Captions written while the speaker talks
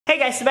Hey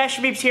guys,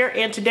 Sebastian Beeps here,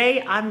 and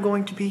today I'm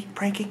going to be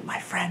pranking my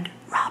friend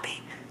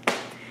Robby.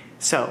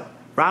 So,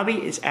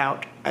 Robby is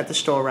out at the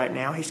store right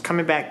now. He's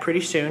coming back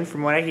pretty soon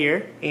from what I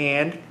hear,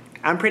 and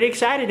I'm pretty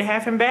excited to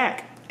have him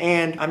back.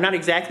 And I'm not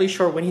exactly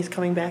sure when he's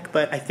coming back,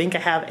 but I think I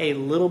have a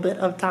little bit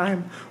of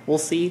time. We'll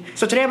see.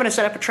 So today I'm going to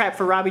set up a trap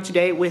for Robby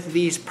today with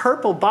these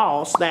purple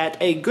balls that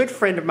a good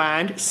friend of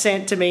mine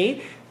sent to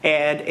me.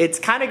 And it's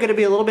kind of going to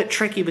be a little bit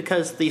tricky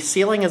because the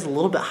ceiling is a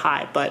little bit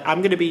high, but I'm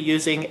going to be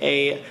using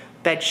a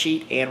bed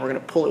sheet and we're going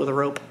to pull it with a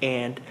rope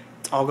and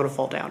it's all going to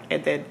fall down.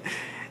 And then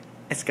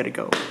it's going to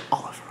go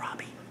all over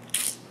Robby.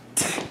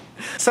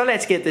 So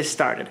let's get this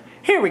started.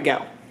 Here we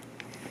go.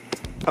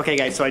 Okay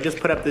guys, so I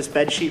just put up this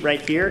bed sheet right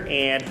here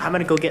and I'm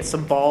gonna go get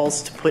some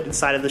balls to put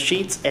inside of the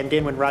sheets, and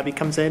then when Robby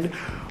comes in,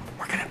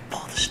 we're gonna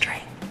pull the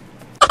string.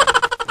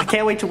 I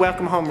can't wait to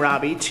welcome home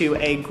Robby to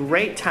a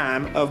great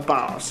time of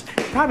balls.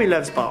 Robby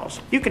loves balls.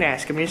 You can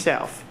ask him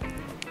yourself.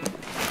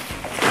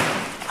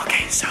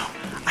 Okay, so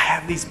I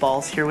have these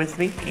balls here with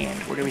me and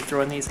we're gonna be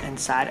throwing these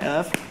inside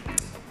of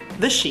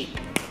the sheet.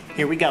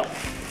 Here we go.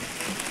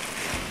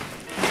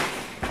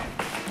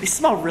 They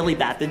smell really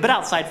bad. They've been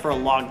outside for a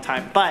long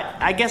time, but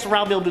I guess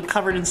Robby will be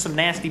covered in some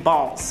nasty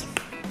balls.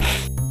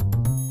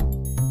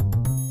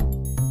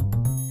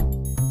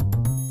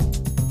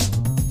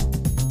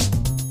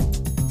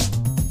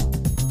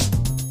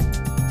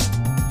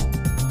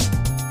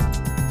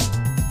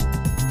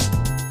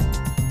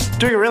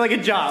 Doing a really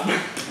good job.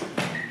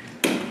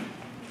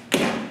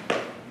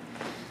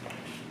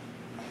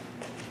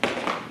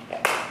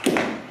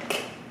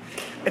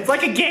 It's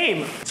like a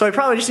game. So I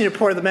probably just need to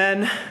pour them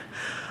in.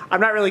 I'm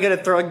not really good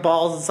at throwing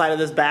balls inside of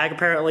this bag,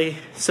 apparently.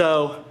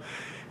 So,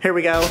 here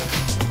we go.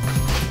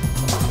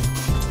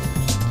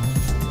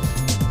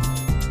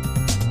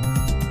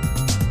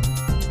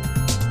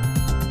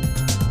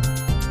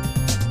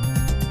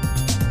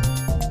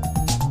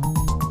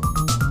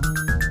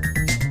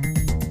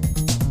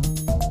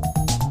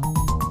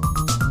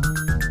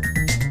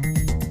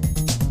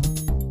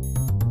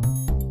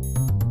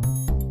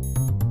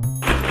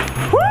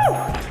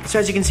 So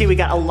as you can see, we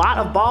got a lot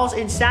of balls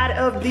inside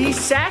of the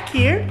sack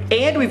here.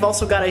 And we've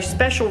also got a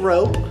special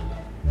rope.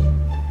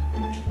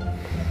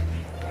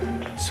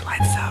 So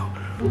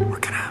we're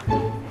gonna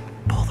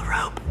pull the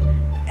rope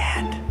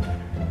and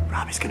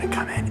Robby's gonna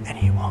come in and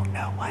he won't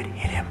know what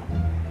hit him.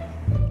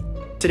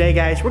 Today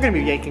guys, we're gonna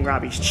be yanking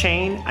Robby's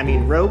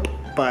rope,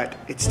 but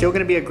it's still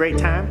gonna be a great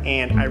time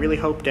and I really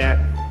hope that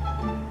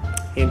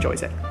he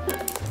enjoys it.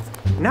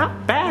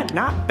 Not bad,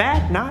 not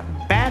bad, not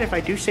bad if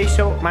I do say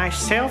so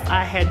myself.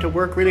 I had to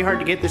work really hard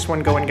to get this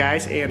one going,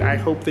 guys, and I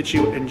hope that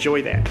you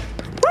enjoy that.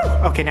 Woo!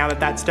 Okay, now that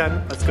that's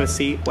done, let's go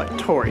see what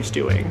Tori's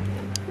doing.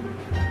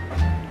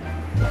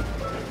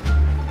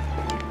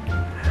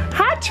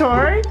 Hi,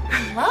 Tori!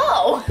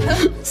 Hello!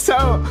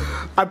 So,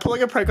 I'm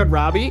pulling a prank on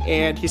Robby,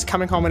 and he's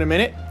coming home in a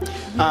minute.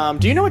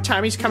 Do you know what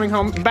time he's coming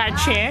home by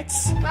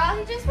chance? Well,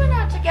 he just went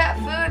out to get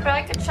food, but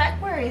I could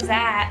check where he's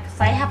at, because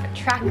I have a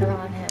tracker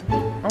on him.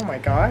 Oh my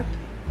god.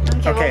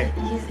 Okay.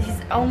 Well,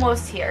 he's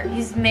almost here.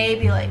 He's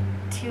maybe like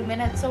 2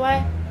 minutes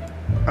away.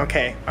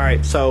 Okay,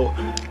 alright, so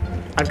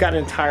I've got an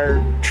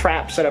entire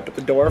trap set up at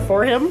the door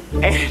for him,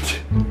 and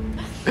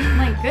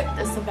my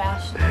goodness,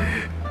 Sebastian.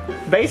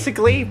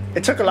 Basically,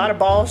 it took a lot of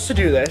balls to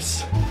do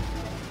this.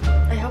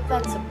 I hope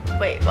that's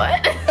wait,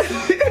 what?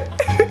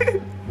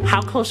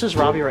 How close is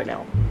Robby right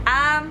now?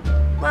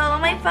 Well,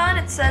 on my phone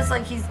it says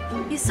like he's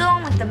still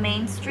on like the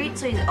main street,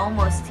 so he's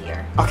almost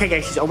here. Okay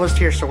guys, he's almost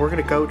here, so we're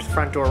gonna go to the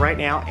front door right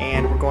now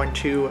and we're going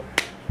to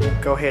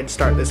go ahead and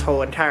start this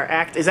whole entire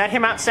act. Is that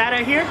him outside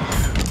out here?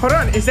 Hold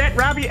on, is that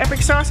Robby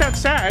Epic Sauce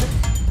outside?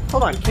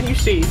 Hold on, can you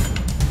see?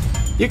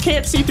 You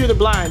can't see through the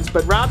blinds,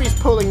 but Robby's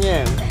pulling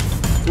in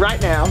right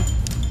now.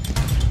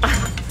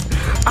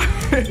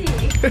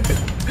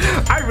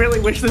 I really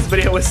wish this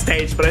video was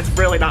staged, but it's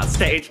really not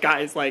staged,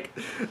 guys. Like,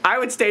 I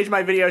would stage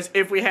my videos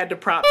if we had the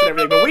props and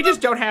everything, but we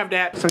just don't have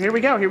that. So here we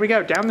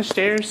go, down the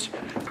stairs.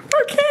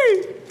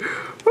 Okay,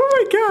 oh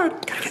my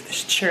god. Gotta get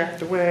this chair out of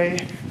the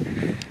way.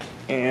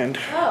 And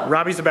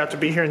Robby's about to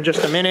be here in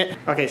just a minute.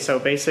 Okay, so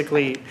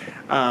basically,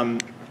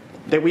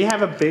 that we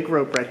have a big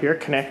rope right here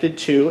connected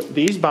to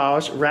these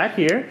balls right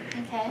here.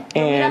 Okay,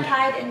 and we're gonna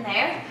hide in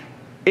there.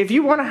 If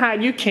you wanna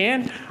hide, you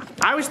can.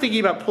 I was thinking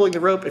about pulling the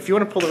rope. If you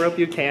want to pull the rope,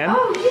 you can.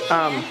 Oh, you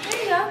can.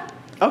 There you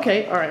go.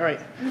 Okay, all right.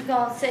 I'm just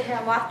gonna sit here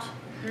and watch.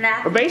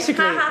 Nah. Well,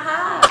 basically. Ha ha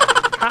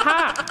ha. Ha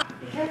ha.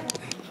 Be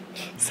careful.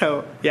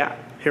 So, yeah,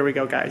 here we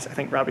go, guys. I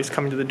think Robby's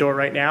coming to the door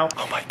right now.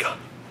 Oh my god.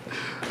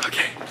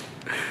 Okay.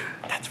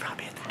 That's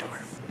Robby at the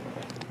door.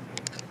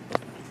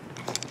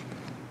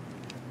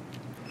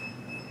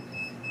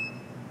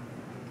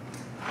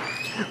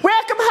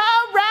 Welcome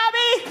home,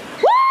 Robby!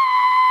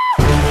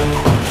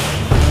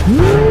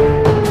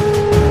 Woo!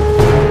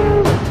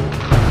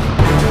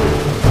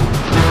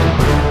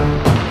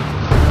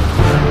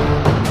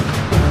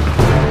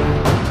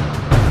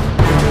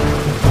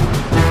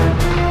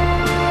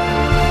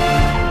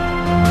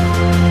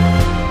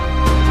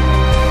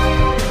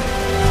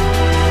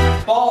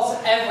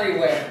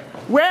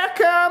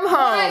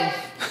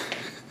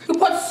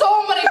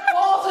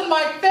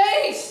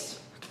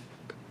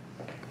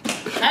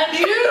 And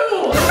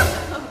you!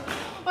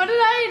 What did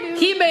I do?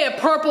 He may have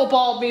purple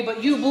balled me,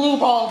 but you blue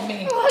balled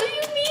me. What do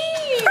you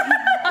mean?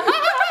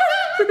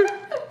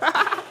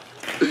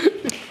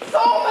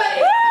 So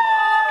many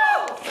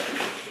balls!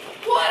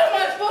 What am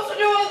I supposed to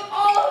do with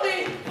all of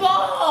these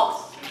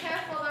balls?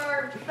 Careful, there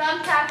are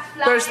thumbtacks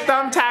flying. There's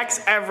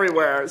thumbtacks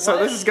everywhere, so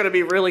What? this is going to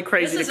be really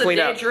crazy This to clean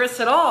isn't up. dangerous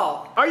at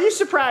all. Are you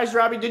surprised,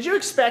 Robby? Did you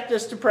expect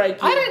us to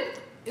prank you? I didn't.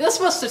 This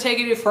must have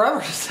taken you forever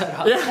to set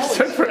up. Yeah, it Holy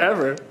took shit.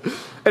 forever.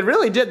 It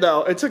really did,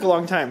 though. It took a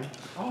long time.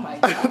 Oh my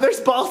god. There's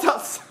balls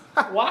outside.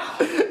 Wow.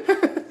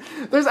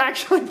 There's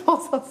actually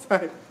balls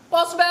outside.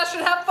 Well,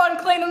 Sebastian, have fun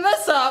cleaning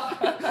this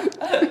up.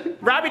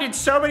 Robby did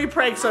so many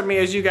pranks on me,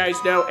 as you guys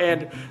know,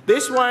 and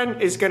this one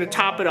is gonna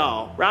top it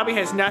all. Robby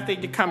has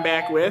nothing to come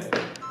back with.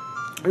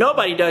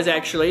 Nobody does,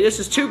 actually. This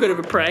is too good of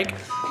a prank.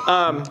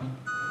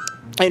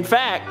 In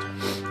fact,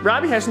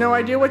 Robby has no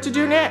idea what to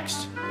do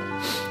next.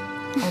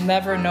 I'll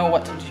never know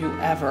what to do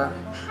ever.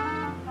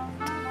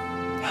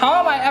 How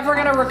am I ever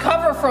gonna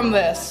recover from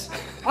this?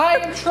 I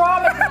am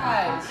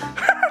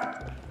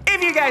traumatized.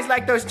 If you guys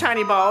like those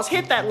tiny balls,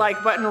 hit that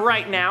like button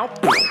right now.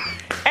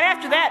 And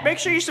after that, make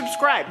sure you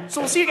subscribe.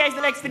 So we'll see you guys in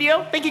the next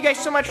video. Thank you guys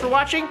so much for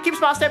watching. Keep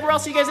smiling, stay everywhere. I'll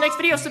see you guys in the next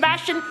video.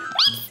 Sebastian.